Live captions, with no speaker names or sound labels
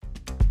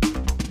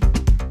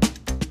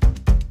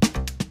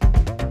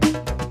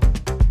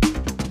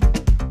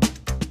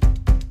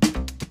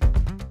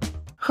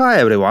Hi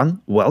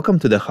everyone, welcome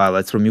to the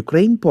Highlights from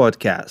Ukraine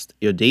podcast,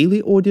 your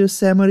daily audio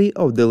summary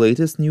of the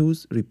latest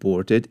news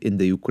reported in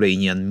the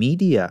Ukrainian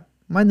media.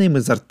 My name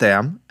is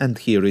Artem, and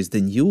here is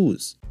the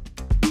news.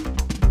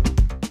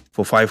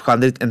 For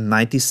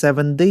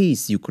 597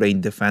 days,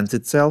 Ukraine defends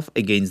itself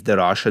against the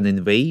Russian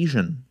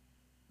invasion.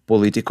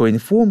 Politico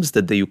informs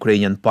that the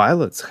Ukrainian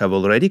pilots have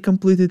already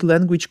completed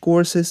language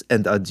courses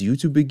and are due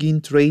to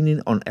begin training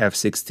on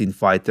F-16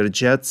 fighter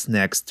jets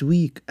next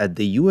week at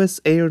the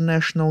US Air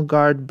National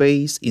Guard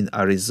base in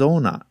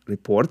Arizona,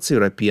 reports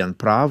European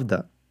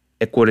Pravda.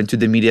 According to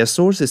the media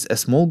sources, a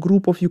small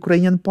group of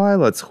Ukrainian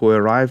pilots who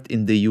arrived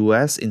in the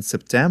US in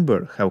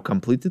September have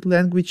completed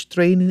language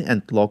training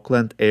at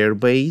Lockland Air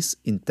Base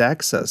in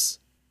Texas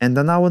and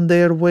are now on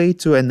their way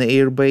to an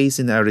air base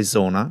in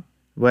Arizona,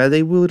 where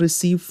they will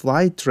receive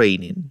flight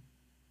training.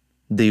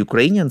 The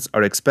Ukrainians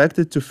are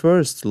expected to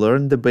first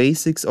learn the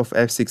basics of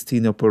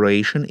F-16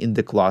 operation in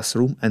the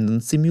classroom and on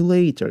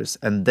simulators,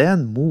 and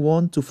then move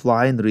on to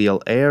flying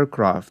real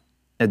aircraft.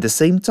 At the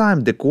same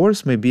time, the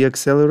course may be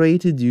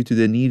accelerated due to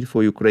the need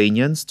for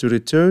Ukrainians to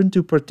return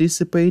to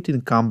participate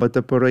in combat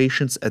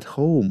operations at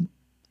home.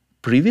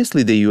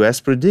 Previously, the US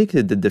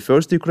predicted that the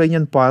first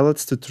Ukrainian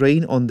pilots to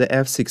train on the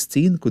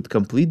F-16 could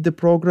complete the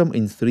program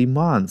in 3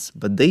 months,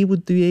 but they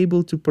would be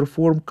able to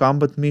perform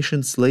combat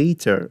missions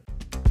later.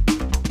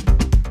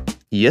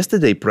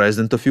 Yesterday,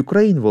 President of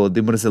Ukraine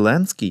Volodymyr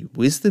Zelensky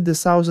visited the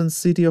southern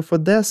city of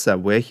Odessa,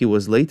 where he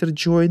was later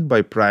joined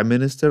by Prime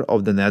Minister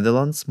of the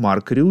Netherlands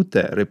Mark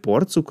Rutte,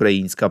 reports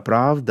Ukrainska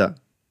Pravda.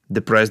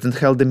 The president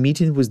held a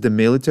meeting with the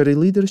military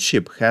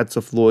leadership, heads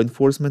of law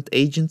enforcement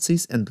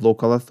agencies and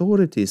local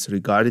authorities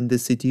regarding the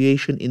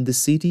situation in the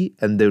city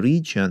and the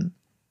region.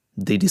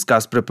 They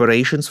discussed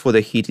preparations for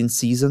the heating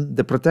season,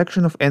 the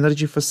protection of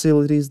energy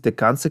facilities, the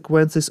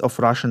consequences of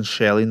Russian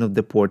shelling of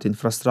the port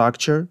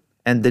infrastructure,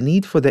 and the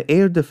need for the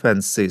air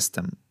defense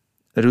system.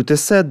 Rutte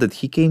said that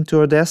he came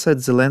to Odessa at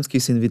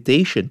Zelensky's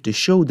invitation to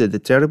show that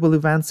the terrible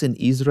events in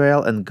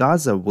Israel and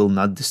Gaza will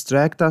not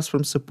distract us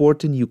from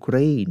supporting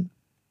Ukraine.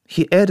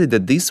 He added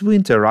that this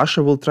winter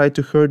Russia will try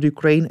to hurt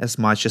Ukraine as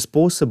much as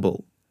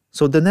possible,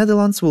 so the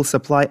Netherlands will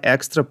supply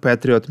extra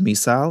Patriot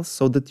missiles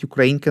so that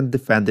Ukraine can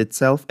defend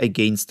itself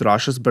against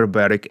Russia's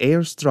barbaric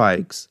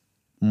airstrikes.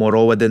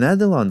 Moreover, the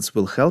Netherlands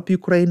will help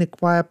Ukraine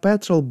acquire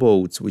patrol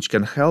boats, which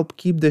can help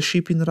keep the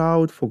shipping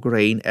route for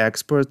grain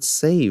exports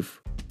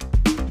safe.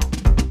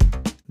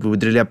 We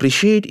would really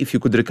appreciate if you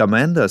could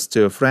recommend us to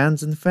your friends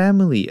and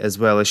family, as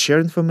well as share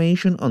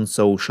information on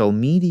social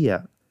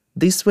media.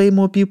 This way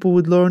more people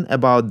would learn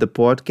about the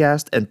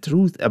podcast and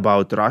truth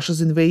about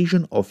Russia's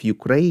invasion of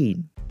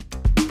Ukraine.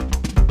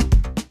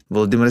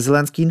 Volodymyr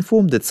Zelensky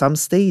informed that some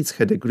states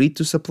had agreed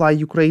to supply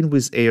Ukraine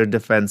with air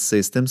defense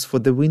systems for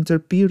the winter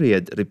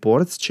period,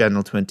 reports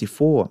Channel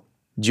 24.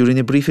 During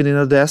a briefing in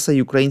Odessa,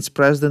 Ukraine's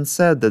president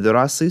said that there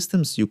are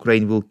systems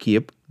Ukraine will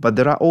keep, but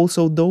there are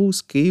also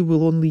those Kyiv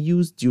will only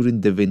use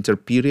during the winter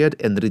period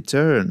and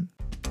return.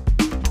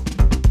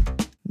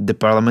 The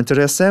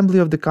Parliamentary Assembly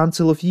of the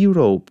Council of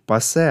Europe,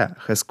 PASE,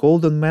 has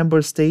called on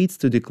member states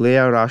to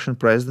declare Russian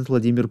President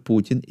Vladimir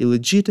Putin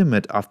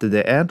illegitimate after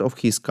the end of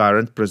his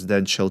current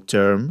presidential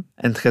term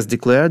and has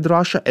declared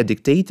Russia a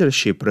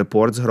dictatorship,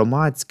 reports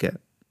Hromadske.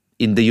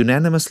 In the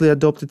unanimously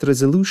adopted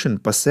resolution,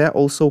 PASE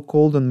also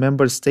called on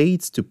member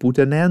states to put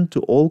an end to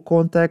all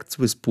contacts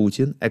with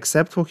Putin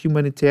except for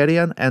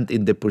humanitarian and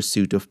in the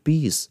pursuit of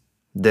peace.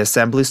 The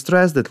Assembly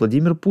stressed that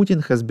Vladimir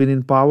Putin has been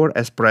in power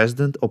as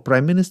President or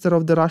Prime Minister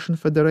of the Russian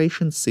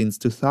Federation since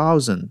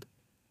 2000.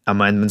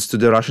 Amendments to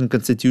the Russian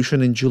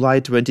Constitution in July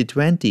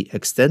 2020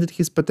 extended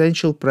his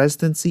potential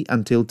presidency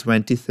until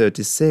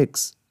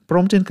 2036,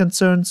 prompting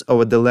concerns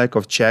over the lack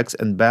of checks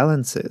and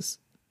balances.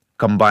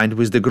 Combined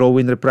with the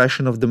growing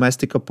repression of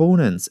domestic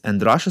opponents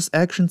and Russia's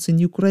actions in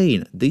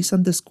Ukraine, this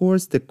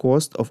underscores the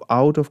cost of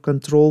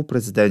out-of-control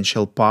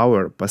presidential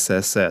power,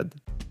 PASE said.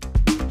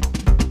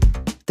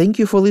 Thank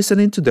you for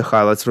listening to the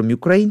Highlights from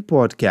Ukraine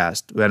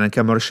podcast. We're a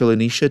commercial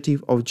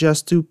initiative of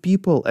just 2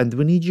 people and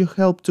we need your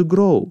help to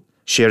grow.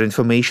 Share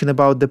information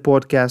about the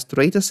podcast,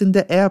 rate us in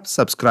the app,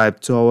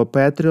 subscribe to our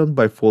Patreon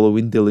by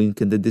following the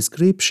link in the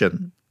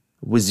description.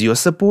 With your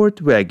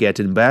support, we are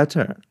getting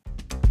better.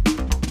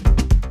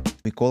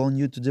 We call on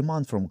you to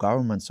demand from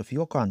governments of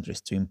your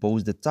countries to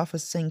impose the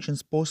toughest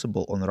sanctions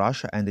possible on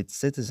Russia and its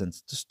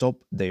citizens to stop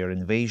their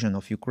invasion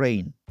of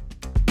Ukraine.